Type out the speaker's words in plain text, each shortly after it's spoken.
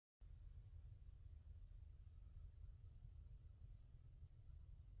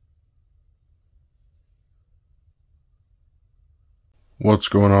What's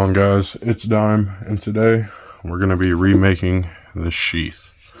going on, guys? It's Dime, and today we're going to be remaking this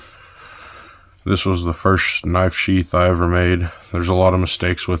sheath. This was the first knife sheath I ever made. There's a lot of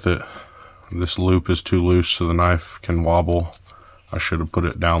mistakes with it. This loop is too loose so the knife can wobble. I should have put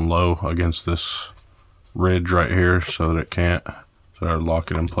it down low against this ridge right here so that it can't. So I'd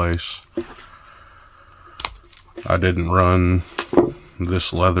lock it in place. I didn't run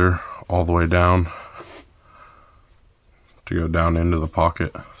this leather all the way down to go down into the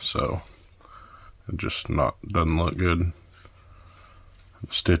pocket, so it just doesn't look good.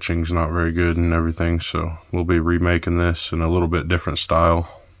 The stitching's not very good and everything, so we'll be remaking this in a little bit different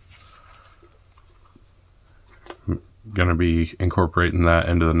style. I'm gonna be incorporating that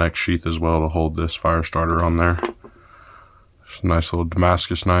into the next sheath as well to hold this fire starter on there. It's a nice little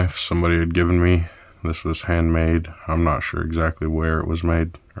Damascus knife somebody had given me. This was handmade. I'm not sure exactly where it was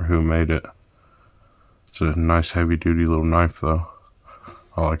made or who made it. It's a nice heavy duty little knife though.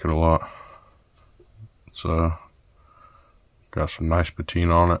 I like it a lot. It's got some nice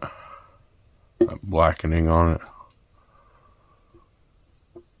patina on it. That blackening on it.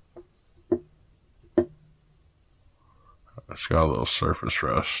 It's got a little surface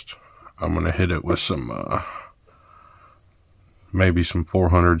rust. I'm gonna hit it with some maybe some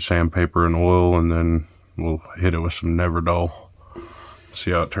 400 sandpaper and oil, and then we'll hit it with some Never Dull.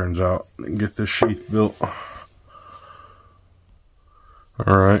 See how it turns out and get this sheath built.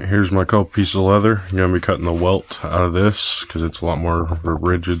 Alright, here's my couple pieces of leather. I'm going to be cutting the welt out of this because it's a lot more of a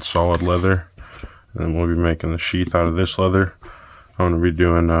rigid, solid leather. And then we'll be making the sheath out of this leather. I'm going to be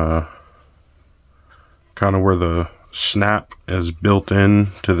doing kind of where the snap is built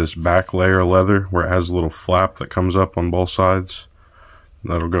in to this back layer of leather, where it has a little flap that comes up on both sides.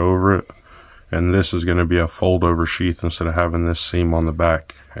 That'll go over it. And this is going to be a fold over sheath instead of having this seam on the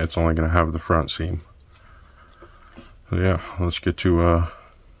back. It's only going to have the front seam. So yeah, let's get to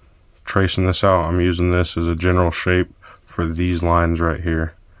tracing this out. I'm using this as a general shape for these lines right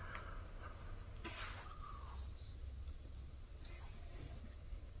here.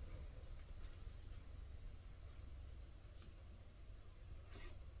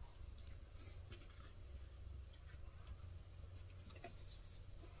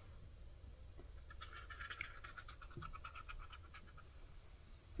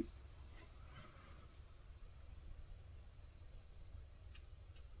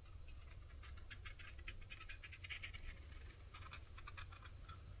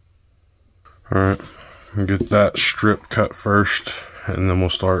 Alright, get that strip cut first, and then we'll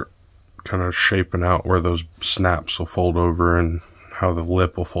start kind of shaping out where those snaps will fold over and how the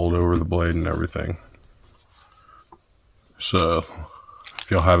lip will fold over the blade and everything. So,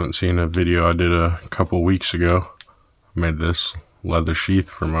 if y'all haven't seen a video I did a couple weeks ago, I made this leather sheath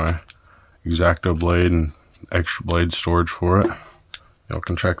for my X-Acto blade and extra blade storage for it. Y'all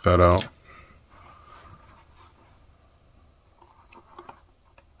can check that out.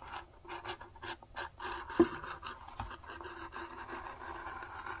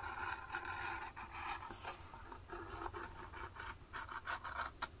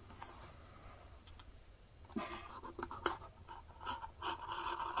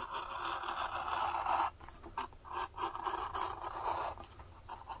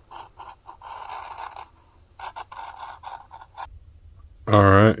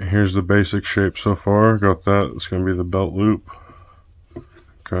 Alright, here's the basic shape so far. Got that. It's going to be the belt loop.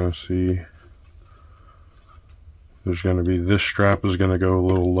 Kind of see there's going to be, this strap is going to go a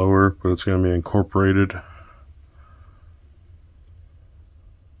little lower, but it's going to be incorporated.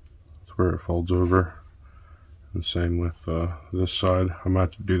 That's where it folds over. And same with this side. I'm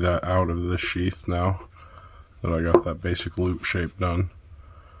about to do that out of this sheath now that I got that basic loop shape done.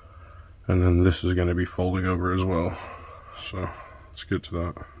 And then this is going to be folding over as well. So let's get to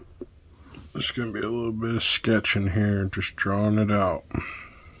that. There's going to be a little bit of sketching here, just drawing it out.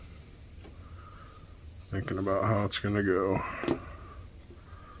 Thinking about how it's going to go.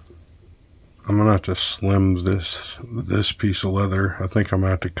 I'm going to have to slim this piece of leather. I think I'm going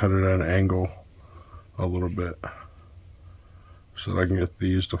to have to cut it at an angle a little bit so that I can get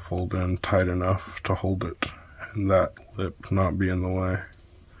these to fold in tight enough to hold it and that lip not be in the way.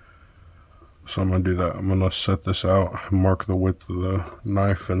 So I'm going to do that. I'm going to set this out, mark the width of the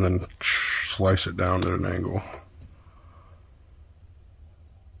knife, and then slice it down at an angle.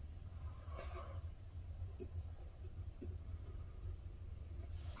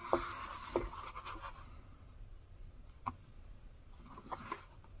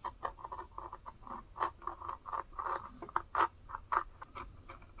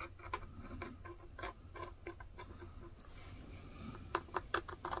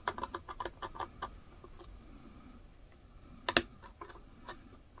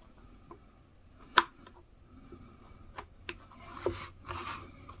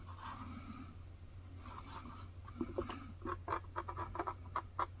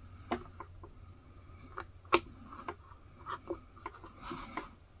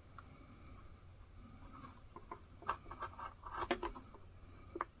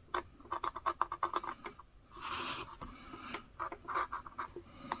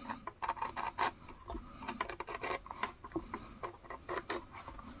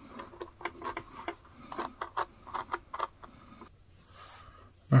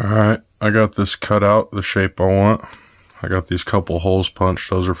 Alright, I got this cut out the shape I want. I got these couple holes punched.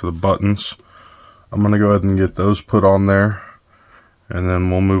 Those are for the buttons. I'm going to go ahead and get those put on there. And then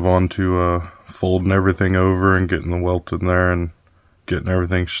we'll move on to folding everything over and getting the welt in there and getting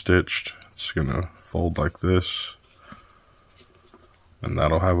everything stitched. It's going to fold like this. And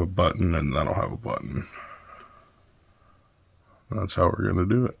that'll have a button and that'll have a button. That's how we're going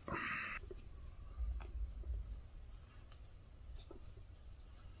to do it.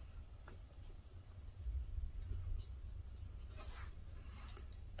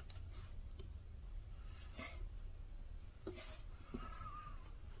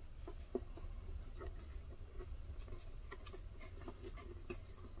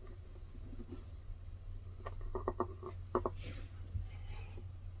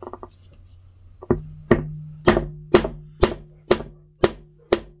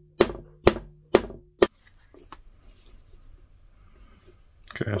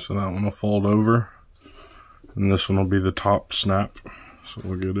 Okay, so that one will fold over, and this one will be the top snap. So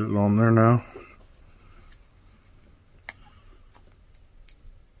we'll get it on there now.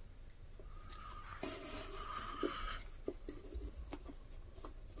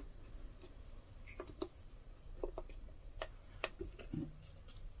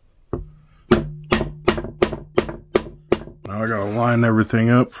 Now I gotta line everything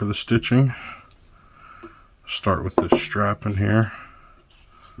up for the stitching. Start with this strap in here.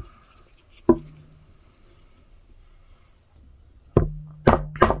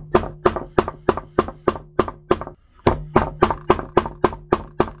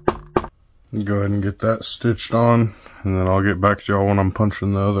 Go ahead and get that stitched on, and then I'll get back to y'all when I'm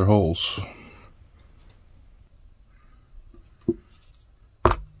punching the other holes.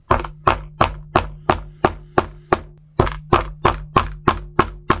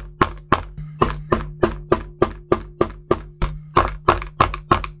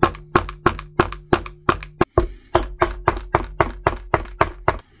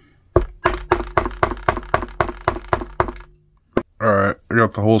 Alright, I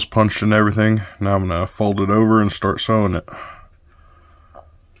got the holes punched and everything. Now I'm going to fold it over and start sewing it.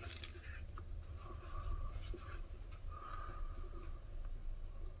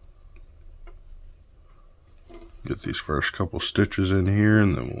 Get these first couple stitches in here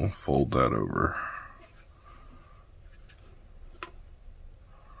and then we'll fold that over.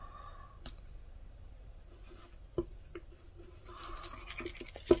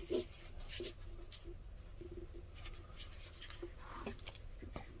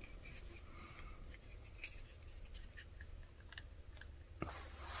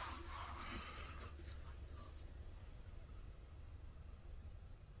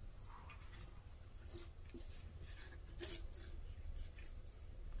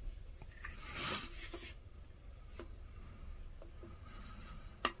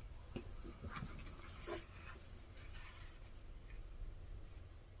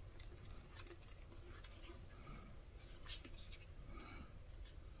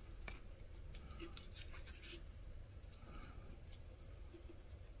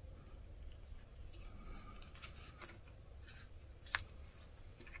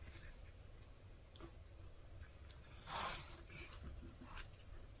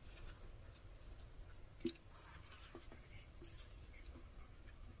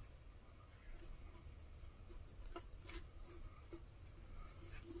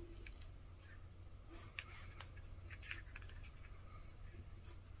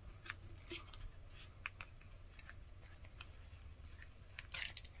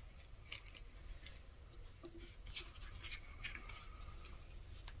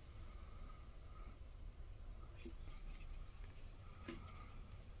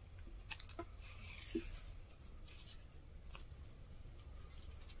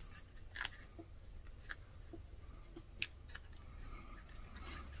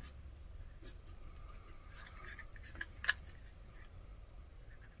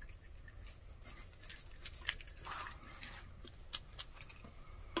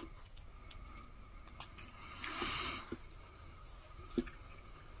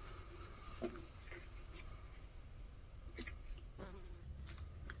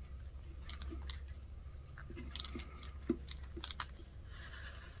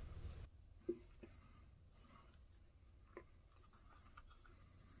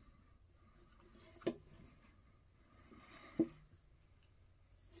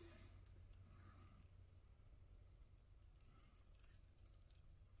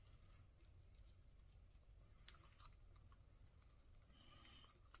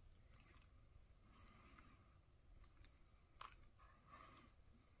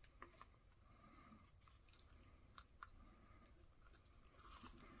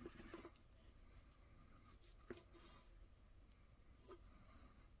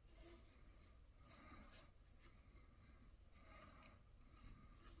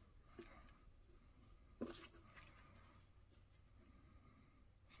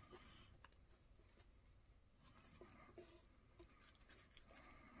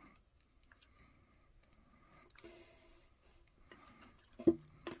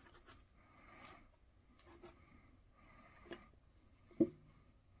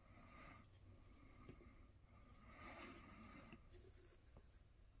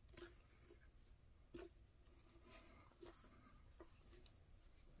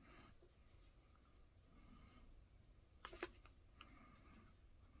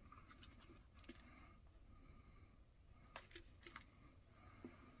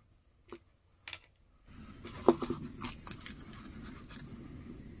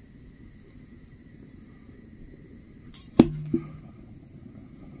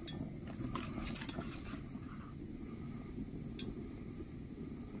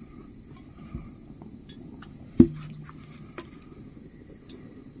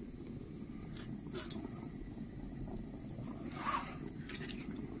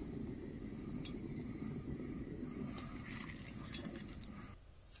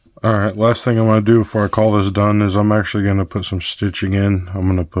 Alright, last thing I'm going to do before I call this done is I'm actually going to put some stitching in. I'm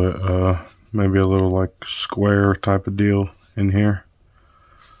going to put maybe a little like square type of deal in here.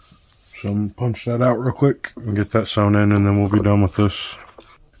 So I'm going to punch that out real quick and get that sewn in, and then we'll be done with this.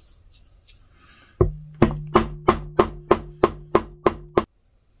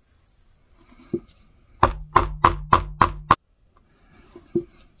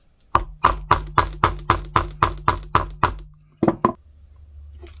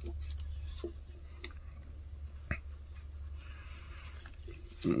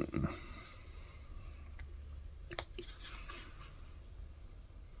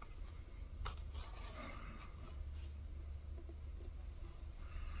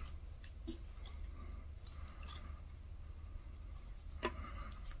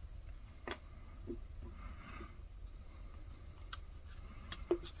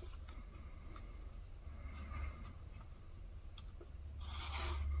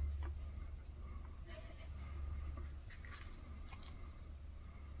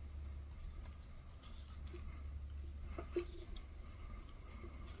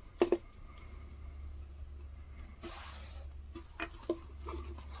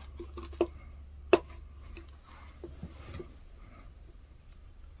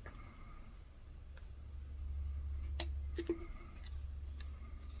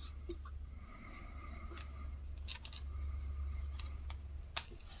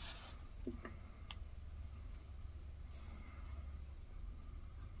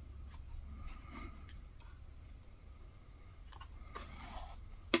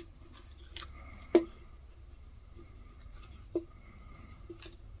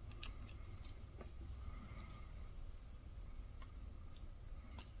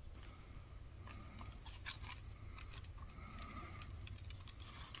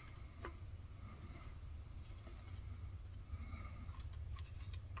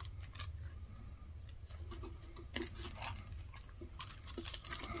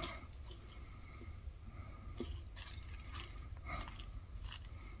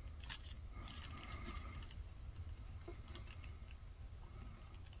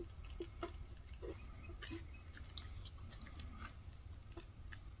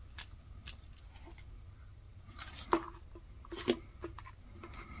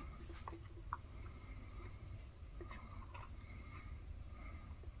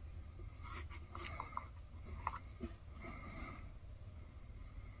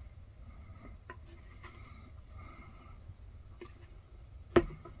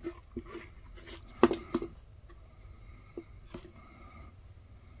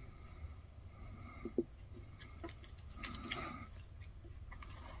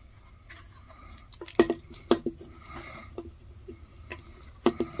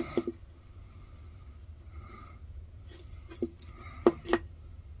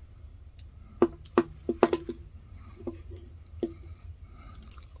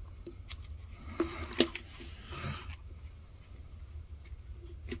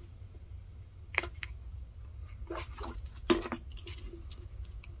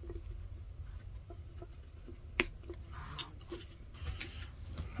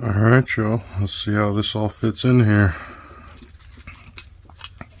 Alright, y'all, let's see how this all fits in here.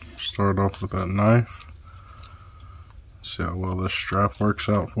 Start off with that knife. See how well this strap works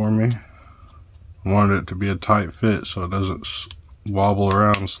out for me. I wanted it to be a tight fit so it doesn't wobble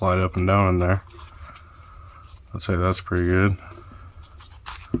around and slide up and down in there. I'd say that's pretty good.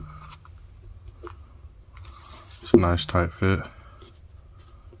 It's a nice tight fit.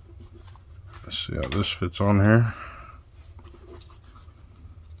 Let's see how this fits on here.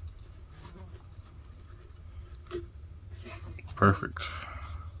 Perfect.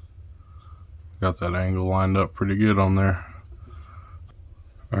 Got that angle lined up pretty good on there.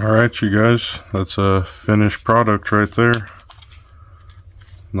 Alright, you guys, that's a finished product right there.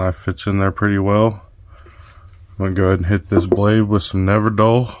 Knife fits in there pretty well. I'm gonna go ahead and hit this blade with some Never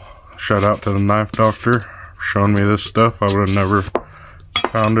Dull. Shout out to the knife doctor for showing me this stuff. I would have never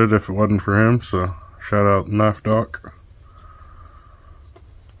found it if it wasn't for him, so shout out Knife Doc.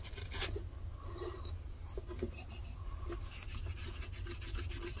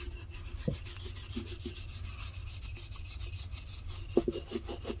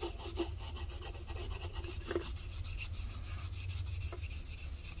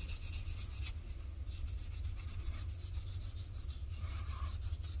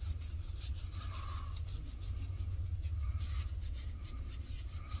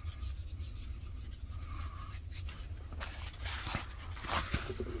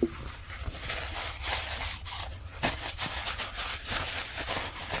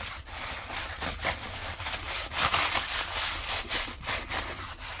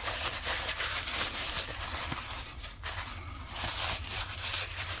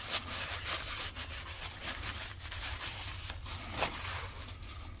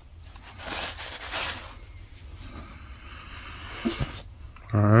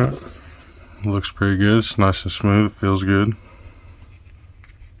 Alright, looks pretty good. It's nice and smooth, feels good.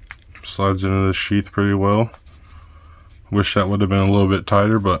 Slides into the sheath pretty well. Wish that would have been a little bit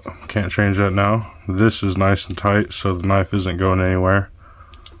tighter, but can't change that now. This is nice and tight, so the knife isn't going anywhere.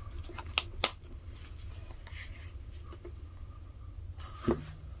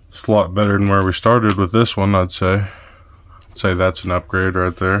 It's a lot better than where we started with this one, I'd say. I'd say that's an upgrade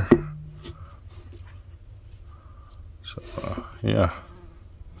right there. So, yeah.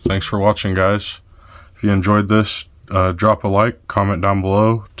 Thanks for watching, guys. If you enjoyed this, drop a like, comment down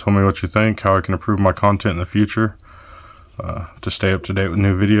below, tell me what you think, how I can improve my content in the future. To stay up to date with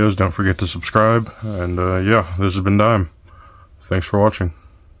new videos, don't forget to subscribe. And yeah, this has been Dime. Thanks for watching.